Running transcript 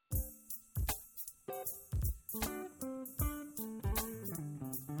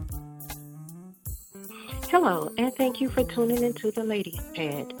Hello, and thank you for tuning into the Ladies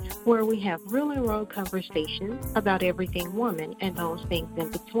Pad, where we have real and raw conversations about everything woman and those things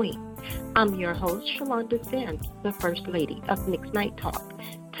in between. I'm your host, Shalonda Sims, the First Lady of Mixed Night Talk.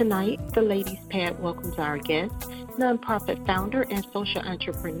 Tonight, the Ladies Pad welcomes our guest, nonprofit founder and social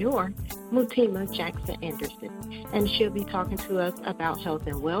entrepreneur, Mutima Jackson Anderson, and she'll be talking to us about health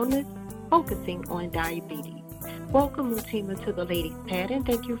and wellness, focusing on diabetes. Welcome, Mutima, to the Ladies Pad, and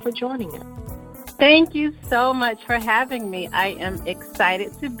thank you for joining us. Thank you so much for having me. I am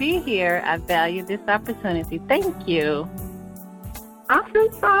excited to be here. I value this opportunity. Thank you.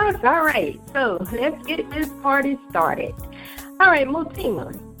 Awesome sauce. All right, so let's get this party started. All right,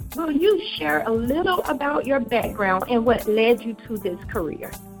 Mutima, will you share a little about your background and what led you to this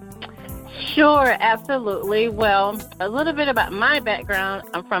career? Sure, absolutely. Well, a little bit about my background.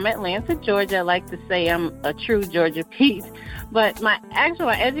 I'm from Atlanta, Georgia. I like to say I'm a true Georgia Pete. But my actual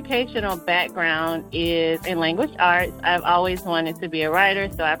educational background is in language arts. I've always wanted to be a writer,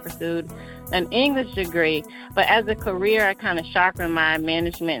 so I pursued an English degree. But as a career, I kind of sharpened my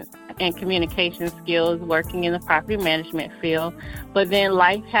management and communication skills working in the property management field. But then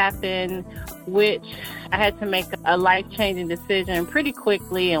life happened, which I had to make a life-changing decision pretty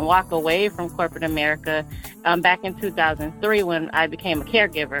quickly and walk away from corporate America back in 2003 when I became a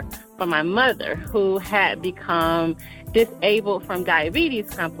caregiver for my mother, who had become disabled from diabetes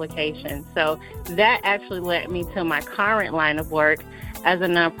complications. So that actually led me to my current line of work as a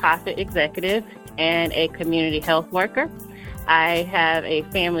nonprofit executive and a community health worker. I have a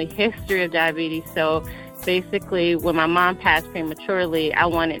family history of diabetes, so basically when my mom passed prematurely, I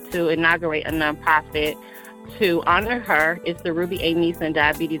wanted to inaugurate a nonprofit to honor her. It's the Ruby A. Neeson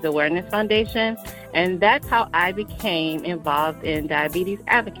Diabetes Awareness Foundation, and that's how I became involved in diabetes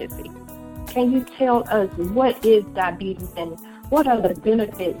advocacy. Can you tell us what is diabetes and what are the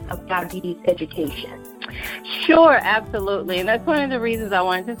benefits of diabetes education? Sure, absolutely. And that's one of the reasons I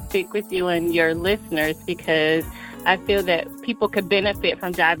wanted to speak with you and your listeners, because I feel that people could benefit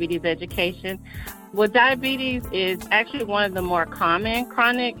from diabetes education. Well, diabetes is actually one of the more common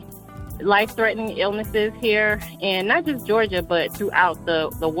chronic life-threatening illnesses here in not just Georgia, but throughout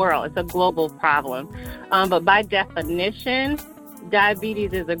the world. It's a global problem. But by definition,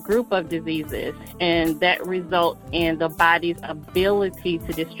 diabetes is a group of diseases, and that results in the body's ability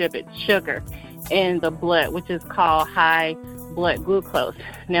to distribute sugar in the blood, which is called high blood glucose.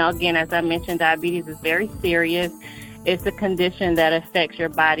 Now, again, as I mentioned, diabetes is very serious. It's a condition that affects your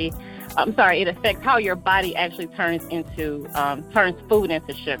body. It affects how your body actually turns food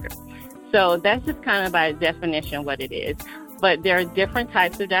into sugar. So that's just kind of by definition what it is. But there are different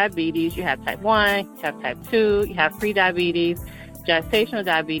types of diabetes. You have type 1, you have type 2, you have prediabetes, gestational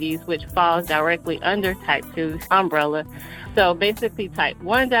diabetes, which falls directly under type 2's umbrella. So basically type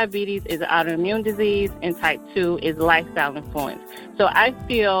 1 diabetes is an autoimmune disease and type 2 is lifestyle influence. So I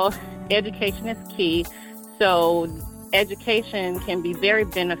feel education is key. So education can be very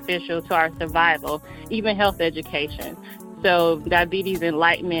beneficial to our survival, even health education. So diabetes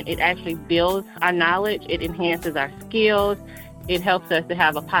enlightenment, it actually builds our knowledge, it enhances our skills, it helps us to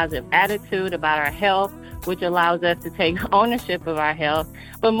have a positive attitude about our health, which allows us to take ownership of our health.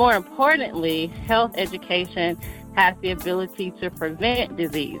 But more importantly, health education has the ability to prevent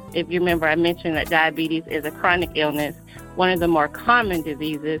disease. If you remember, I mentioned that diabetes is a chronic illness, one of the more common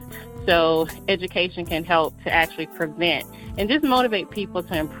diseases. So education can help to actually prevent and just motivate people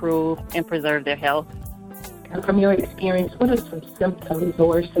to improve and preserve their health. And from your experience, what are some symptoms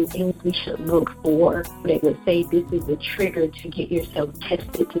or some things we should look for that would say this is a trigger to get yourself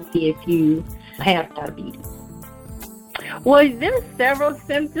tested to see if you have diabetes? Well, there are several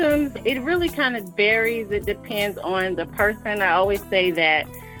symptoms. It really kind of varies. It depends on the person. I always say that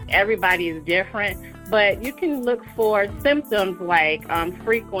everybody is different, but you can look for symptoms like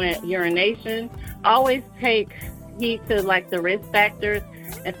frequent urination. Always take heed to like the risk factors.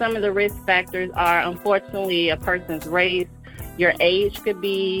 And some of the risk factors are, unfortunately, a person's race. Your age could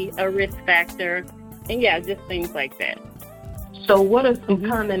be a risk factor. And, yeah, just things like that. So what are some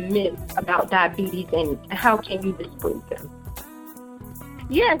common myths about diabetes and how can you disprove them?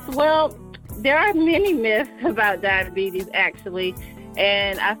 Yes, well, there are many myths about diabetes, actually.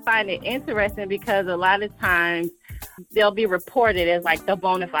 And I find it interesting because a lot of times they'll be reported as like the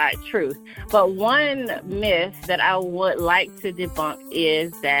bona fide truth. But one myth that I would like to debunk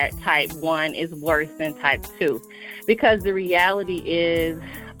is that type 1 is worse than type 2, because the reality is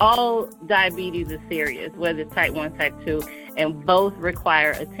all diabetes is serious, whether it's type 1, type 2, and both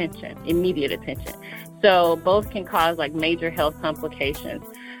require attention, immediate attention. So both can cause like major health complications.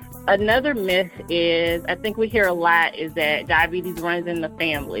 Another myth is, I think we hear a lot, is that diabetes runs in the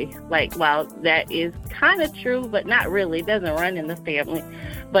family. Like, while that is kind of true, but not really. It doesn't run in the family.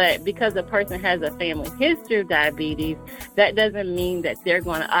 But because a person has a family history of diabetes, that doesn't mean that they're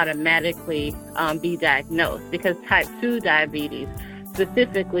going to automatically be diagnosed, because type 2 diabetes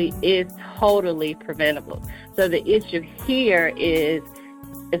specifically is totally preventable. So the issue here is,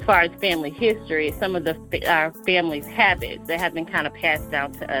 as far as family history, some of our family's habits that have been kind of passed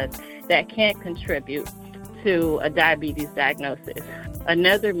down to us that can contribute to a diabetes diagnosis.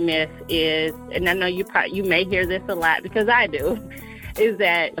 Another myth is, and I know you may hear this a lot because I do, is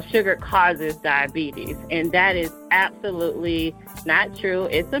that sugar causes diabetes, and that is absolutely not true.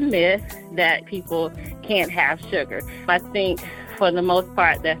 It's a myth that people can't have sugar. I think for the most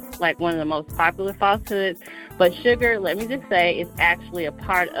part, that's like one of the most popular falsehoods. But sugar, let me just say, is actually a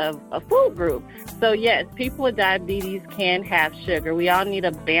part of a food group. So yes, people with diabetes can have sugar. We all need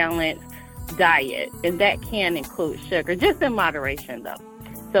a balanced diet, and that can include sugar, just in moderation though.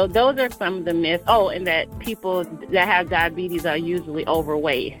 So those are some of the myths. Oh, and that people that have diabetes are usually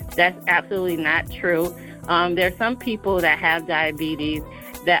overweight. That's absolutely not true. There are some people that have diabetes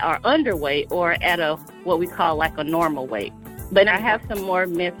that are underweight or at what we call like a normal weight. But I have some more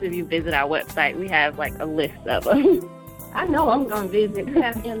myths. If you visit our website, we have like a list of them. I know I'm going to visit. You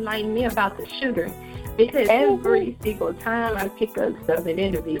have enlightened me about the sugar, because every single time I pick up something,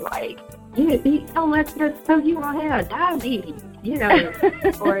 it'll be like, you eat so much of that stuff, you won't have diabetes, you know.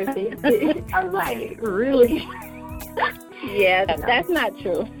 Or I'm like, really? Yeah, that's not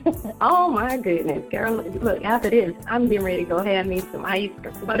true. Oh my goodness, girl! Look, after this, I'm getting ready to go have me some ice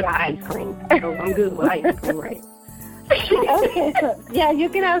cream. So I'm good with ice cream, right? Okay, so, yeah, you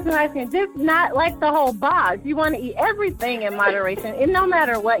can have some ice cream, just not like the whole box. You want to eat everything in moderation, and no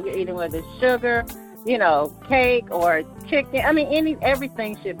matter what you're eating, whether it's sugar, cake or chicken. I mean,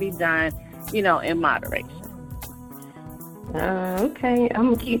 everything should be done, in moderation. Okay,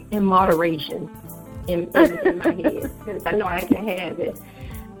 I'm gonna keep in moderation in my head, because I know I can have it.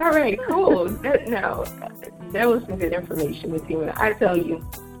 All right, cool. That was some good information with you. I tell you,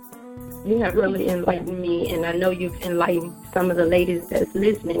 you have really enlightened me, and I know you've enlightened some of the ladies that's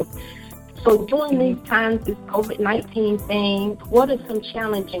listening. So during these times, this COVID-19 thing, what are some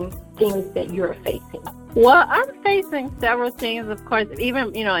challenging things that you're facing? Well, I'm facing several things, of course,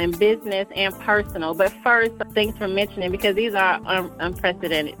 even, in business and personal. But first, thanks for mentioning, because these are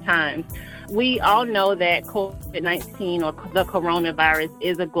unprecedented times. We all know that COVID-19, or the coronavirus,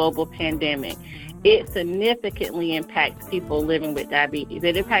 is a global pandemic. It significantly impacts people living with diabetes.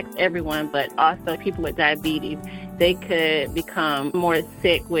 It impacts everyone, but also people with diabetes. They could become more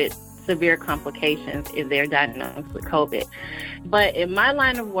sick with severe complications if they're diagnosed with COVID. But in my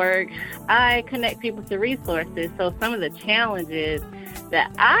line of work, I connect people to resources. So some of the challenges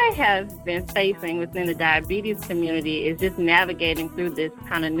that I have been facing within the diabetes community is just navigating through this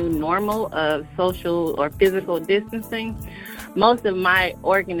kind of new normal of social or physical distancing. Most of my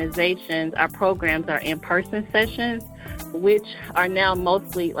organizations, our programs are in-person sessions, which are now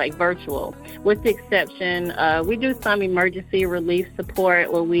mostly like virtual, with the exception, we do some emergency relief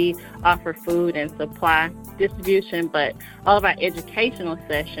support where we offer food and supply distribution, but all of our educational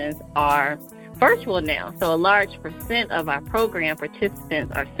sessions are virtual now. So a large % of our program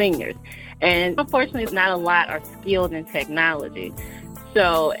participants are seniors. And unfortunately, not a lot are skilled in technology.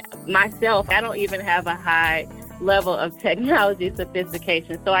 So myself, I don't even have a high level of technology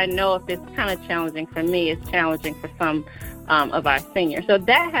sophistication. So I know if it's kind of challenging for me, it's challenging for some of our seniors. So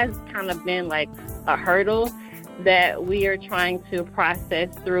that has kind of been like a hurdle that we are trying to process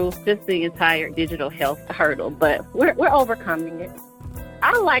through, just the entire digital health hurdle. But we're overcoming it.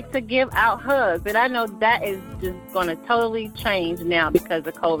 I like to give out hugs, and I know that is just going to totally change now because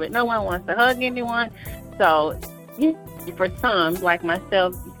of COVID. No one wants to hug anyone. So for some, like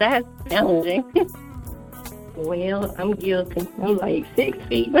myself, that's challenging. Well, I'm guilty. I'm like 6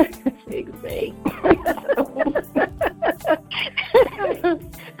 feet. 6 feet.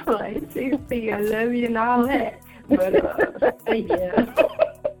 Like 6 feet. I love you and all that. But, yeah.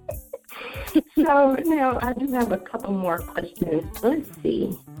 So now I do have a couple more questions. Let's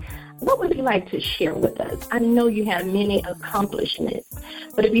see. What would you like to share with us? I know you have many accomplishments,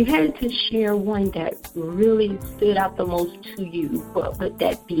 but if you had to share one that really stood out the most to you, what would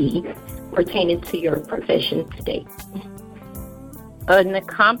that be pertaining to your profession today? An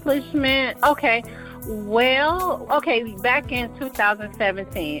accomplishment? Okay. Well, back in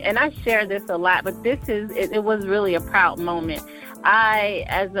 2017, and I share this a lot, but it was really a proud moment. I,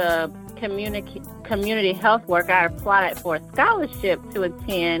 as a community health worker, I applied for a scholarship to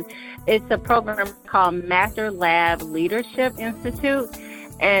attend. It's a program called Master Lab Leadership Institute,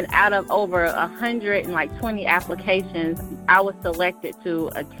 And out of over 120 applications, I was selected to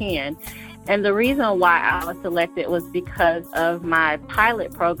attend. And the reason why I was selected was because of my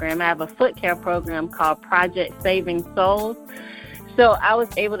pilot program. I have a foot care program called Project Saving Souls. So I was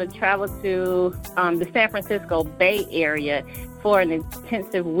able to travel to the San Francisco Bay Area for an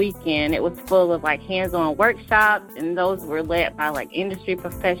intensive weekend. It was full of hands-on workshops, and those were led by industry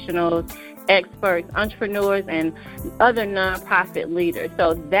professionals, experts, entrepreneurs, and other nonprofit leaders.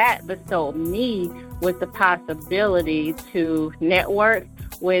 So that bestowed me with the possibility to network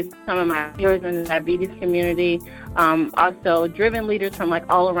with some of my peers in the diabetes community, also driven leaders from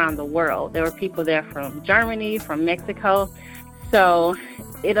all around the world. There were people there from Germany, from Mexico. So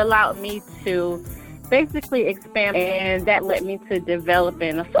it allowed me to basically expand, and that led me to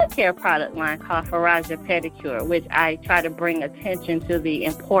developing a foot care product line called Faraja Pedicure, which I try to bring attention to the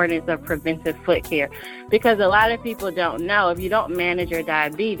importance of preventive foot care, because a lot of people don't know, if you don't manage your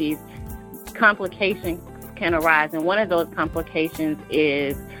diabetes, complications can arise, and one of those complications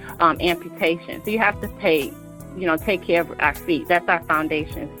is amputation. So you have to take care of our feet. That's our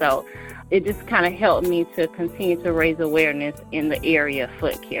foundation. So it just kind of helped me to continue to raise awareness in the area of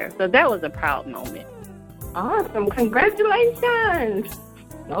foot care. So that was a proud moment. Awesome. Congratulations.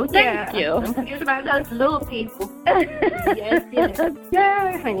 Oh, yeah. Thank you. Don't forget about those little people. Yes.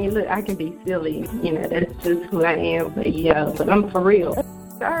 Yeah, honey, look, I can be silly. That's just who I am. But I'm for real.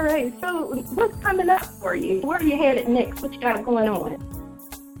 All right. So what's coming up for you? Where are you headed next? What you got going on?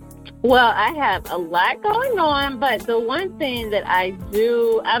 Well, I have a lot going on, but the one thing that I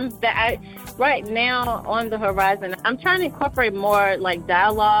do, right now on the horizon, I'm trying to incorporate more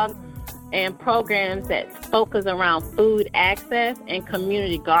dialogue and programs that focus around food access and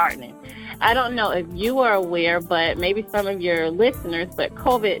community gardening. I don't know if you are aware, but maybe some of your listeners, but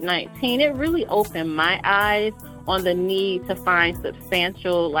COVID-19, it really opened my eyes on the need to find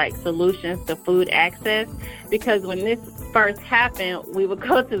substantial solutions to food access, because when this first happened, we would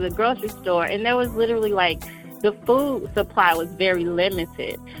go to the grocery store and there was literally the food supply was very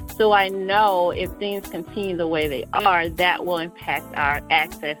limited. So I know if things continue the way they are, that will impact our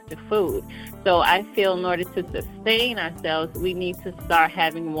access to food. So I feel in order to sustain ourselves, we need to start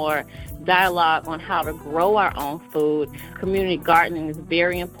having more dialogue on how to grow our own food. Community gardening is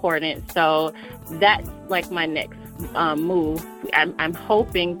very important. So that's my next move. I'm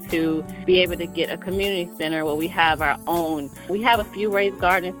hoping to be able to get a community center where we have our own. We have a few raised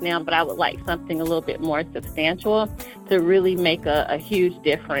gardens now, but I would like something a little bit more substantial to really make a huge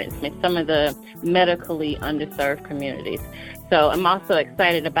difference in some of the medically underserved communities. So I'm also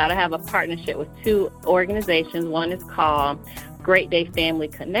excited about, I have a partnership with two organizations. One is called Great Day Family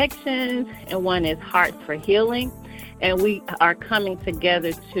Connections, and one is Hearts for Healing. And we are coming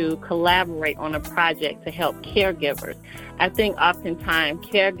together to collaborate on a project to help caregivers. I think oftentimes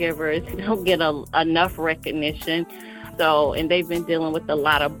caregivers don't get enough recognition. And they've been dealing with a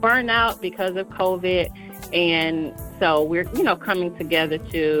lot of burnout because of COVID. And so we're, coming together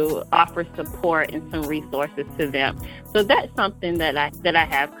to offer support and some resources to them. So that's something that I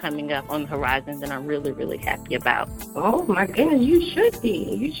have coming up on the horizon that I'm really, really happy about. Oh my goodness, you should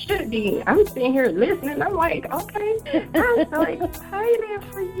be. I'm sitting here listening. I'm like, okay, I'm so excited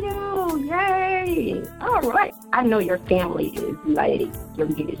for you. Yay. All right. I know your family is your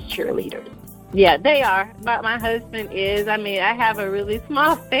biggest cheerleaders. Yeah, they are. But my husband is. I have a really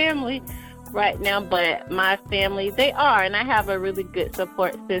small family right now, but my family, they are. And I have a really good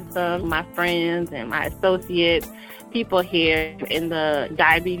support system, my friends and my associates, people here in the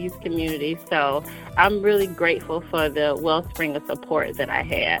diabetes community. So I'm really grateful for the wellspring of support that I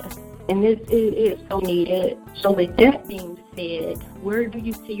have. And this is so needed. So with that being said, where do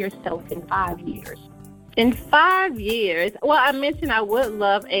you see yourself in 5 years? In 5 years, well, I mentioned I would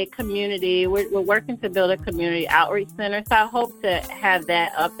love a community. We're working to build a community outreach center, so I hope to have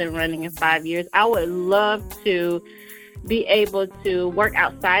that up and running in 5 years. I would love to be able to work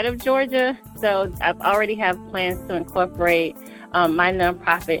outside of Georgia, so I've already have plans to incorporate my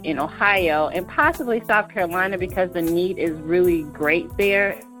nonprofit in Ohio and possibly South Carolina, because the need is really great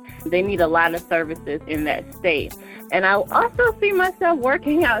there. They need a lot of services in that state. And I also see myself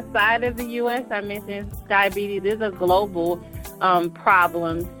working outside of the U.S. I mentioned diabetes is a global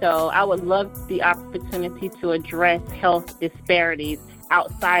problem, so I would love the opportunity to address health disparities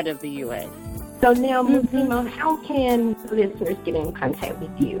outside of the U.S. So now, Mutima, how can listeners get in contact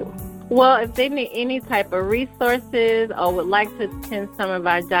with you? Well, if they need any type of resources or would like to attend some of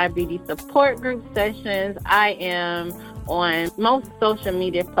our diabetes support group sessions, I am on most social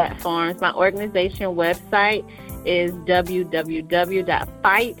media platforms. My organization website is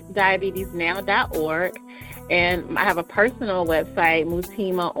www.fightdiabetesnow.org. And I have a personal website,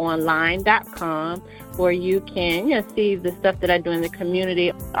 mutimaonline.com, where you can see the stuff that I do in the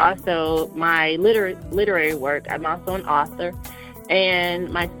community. Also, my literary work. I'm also an author.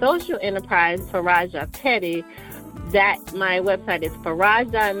 And my social enterprise, Faraja Petty, that my website is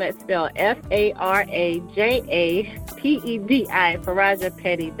Faraja, and that's spelled FARAJAPEDI,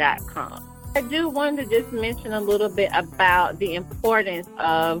 FarajaPetty.com. I do want to just mention a little bit about the importance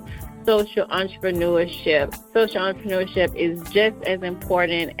of social entrepreneurship. Social entrepreneurship is just as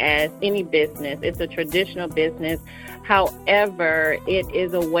important as any business. It's a traditional business. However, it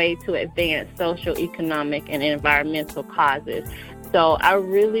is a way to advance social, economic, and environmental causes. So I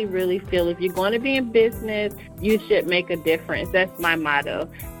really, really feel if you're going to be in business, you should make a difference. That's my motto.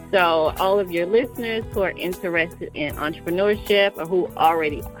 So all of your listeners who are interested in entrepreneurship or who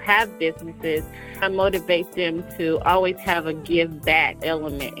already have businesses, I motivate them to always have a give back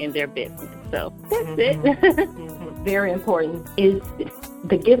element in their business. So that's it. Very important. Is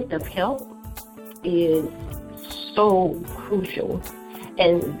the gift of help is so crucial.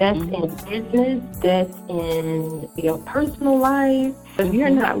 And that's in business, that's in your personal life. If you're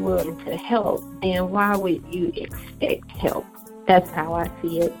not willing to help, then why would you expect help? That's how I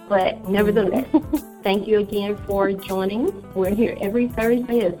see it. But nevertheless, thank you again for joining. We're here every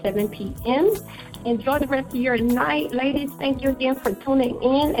Thursday at 7 p.m. Enjoy the rest of your night, ladies. Thank you again for tuning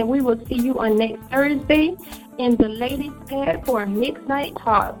in, and we will see you on next Thursday in the Ladies' Pad for a Mixed Night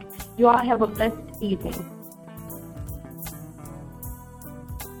Talk. You all have a blessed evening.